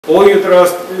or you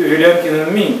trust Vilenkin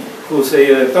and me, who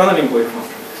say tunneling wave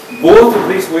function. Both of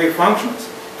these wave functions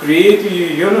create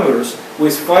a universe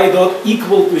with phi dot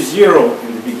equal to 0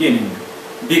 in the beginning,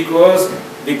 because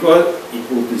equal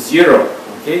to 0,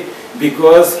 okay?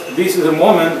 Because this is a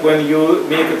moment when you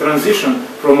make a transition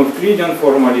from Euclidean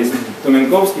formalism to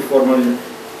Minkowski formalism.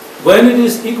 When it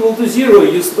is equal to 0,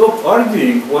 you stop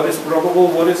arguing what is probable,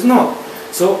 what is not.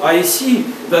 So I see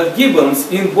that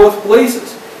Gibbons in both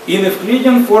places, in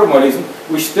Euclidean formalism,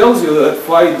 which tells you that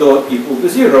phi dot equal to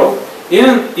 0,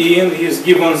 and in his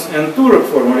Gibbons and Turek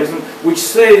formalism, which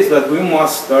says that we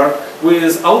must start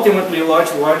with ultimately large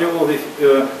value of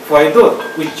the phi dot,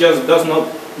 which just does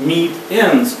not meet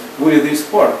ends with this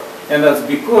part. And that's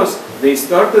because they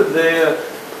started their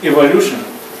evolution,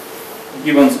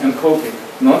 Gibbons and Hawking,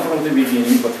 not from the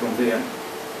beginning, but from the end.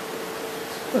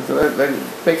 So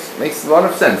that makes a lot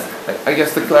of sense. I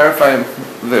guess to clarify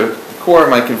the core of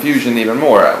my confusion even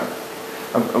more,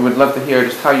 I would love to hear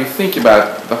just how you think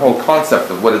about the whole concept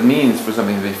of what it means for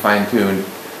something to be fine-tuned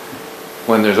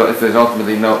when if there's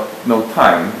ultimately no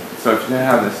time. So if you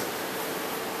have this,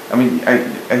 I mean,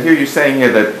 I hear you saying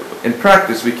here that in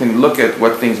practice we can look at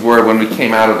what things were when we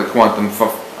came out of the quantum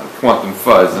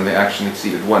fuzz and they actually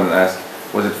exceeded 1 and ask,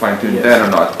 was it fine-tuned then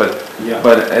or not? But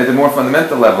at a more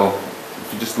fundamental level,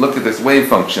 if you just look at this wave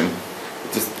function,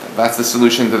 that's the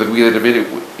solution to the Wheeler-DeWitt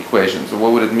equation. So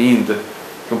what would it mean to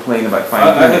complain about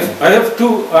fine-tuning? I have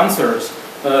two answers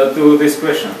to this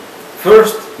question.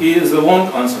 First is a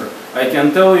long answer. I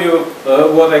can tell you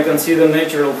what I consider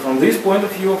natural from this point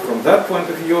of view, from that point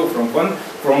of view, from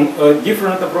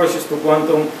different approaches to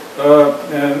quantum, to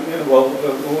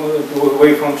the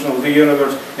wave function of the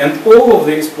universe, and all of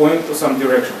these point to some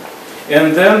direction.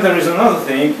 And then there is another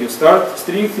thing. You start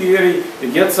string theory,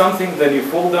 you get something, then you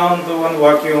fall down to one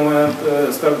vacuum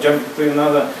and start jumping to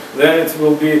another. Then it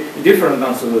will be a different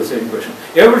answer to the same question.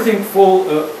 Everything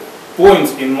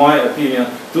points, in my opinion,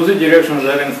 to the direction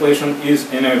that inflation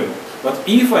is inevitable. But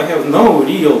if I have no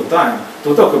real time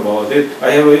to talk about it,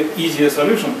 I have an easier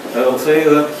solution. I will say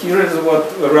that here is what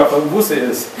Rafa Buse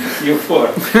is U4.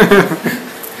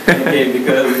 Okay,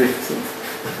 because it's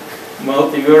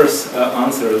multiverse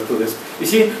answer to this. You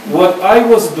see, what I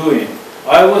was doing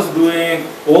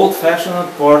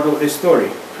old-fashioned part of the story,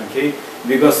 okay?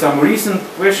 Because some recent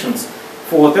questions,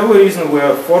 for whatever reason,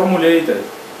 were formulated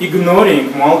ignoring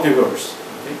multiverse.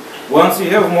 Okay? Once you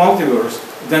have multiverse,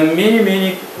 then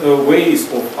many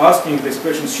ways of asking this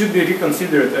question should be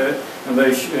reconsidered, and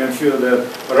I'm sure that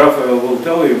Raphael will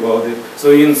tell you about it.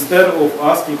 So instead of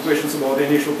asking questions about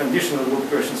initial condition, about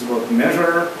questions about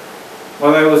measure,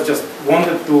 but I was just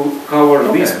wanted to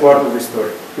cover this part of the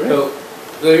story. So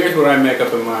here's what I make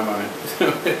up in my mind,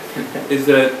 is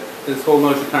that this whole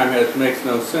notion of time makes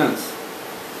no sense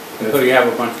until you have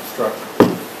a bunch of structure,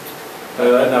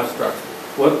 enough structure.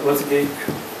 What's again?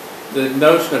 The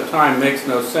notion of time makes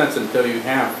no sense until you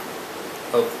have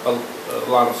a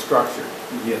lot of structure.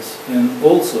 Yes, and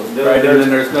also and then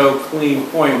there's no clean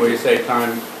point where you say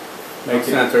time makes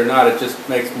sense or not. It just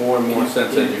makes more and more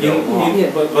sense as you go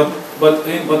along. But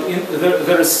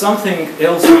there is something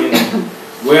else in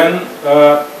when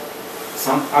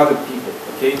some other people,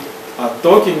 okay, are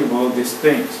talking about these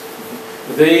things.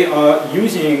 They are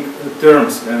using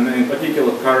terms, and in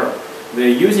particular Carroll, they're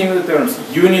using the terms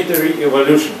unitary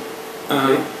evolution.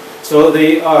 Okay? So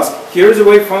they ask, here's a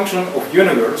wave function of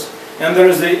universe, and there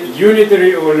is a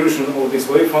unitary evolution of this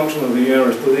wave function of the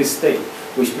universe to this state,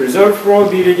 which preserves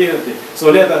probability. Okay.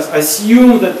 So let us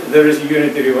assume that there is a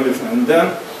unitary evolution, and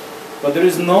then, but there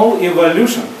is no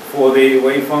evolution for the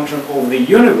wave function of the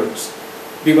universe,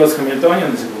 because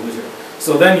Hamiltonian is equal to 0.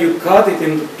 So then you cut it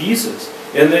into pieces,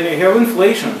 and then you have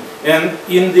inflation. And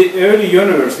in the early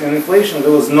universe, in inflation,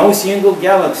 there was no single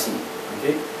galaxy.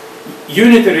 Okay?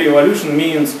 Unitary evolution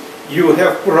means you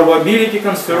have probability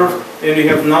conserved and you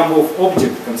have number of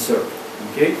objects conserved.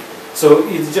 Okay? So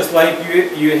it's just like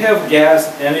you have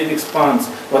gas and it expands,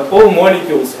 but all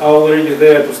molecules are already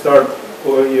there to start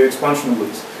your expansion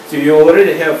with. So you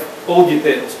already have all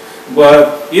details.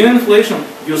 But in inflation,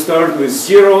 you start with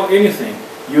 0 anything.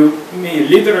 You may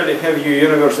literally have your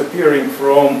universe appearing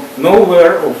from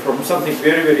nowhere or from something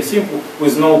very simple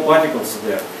with no particles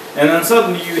there. And then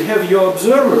suddenly you have your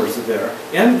observers there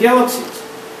and galaxies.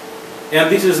 And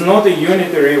this is not a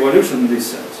unitary evolution in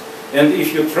this sense. And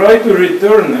if you try to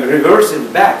reverse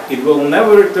it back, it will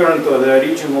never return to the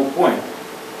original point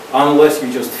unless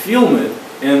you just film it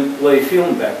and play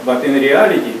film back. But in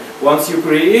reality, once you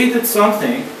created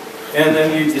something and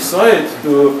then you decide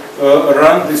to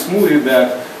run this movie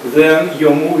back, then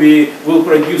your movie will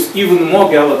produce even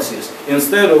more galaxies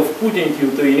instead of putting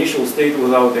you to initial state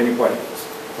without any particles.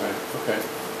 Right, okay.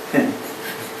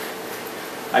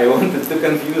 I wanted to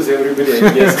confuse everybody,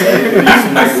 I guess. I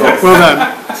introduced myself. Well done.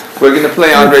 We're going to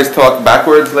play Andrei's talk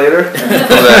backwards later for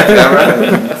the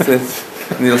camera.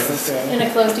 Since Niels is In a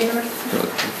closed universe.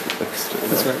 extra.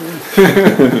 That's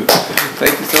right.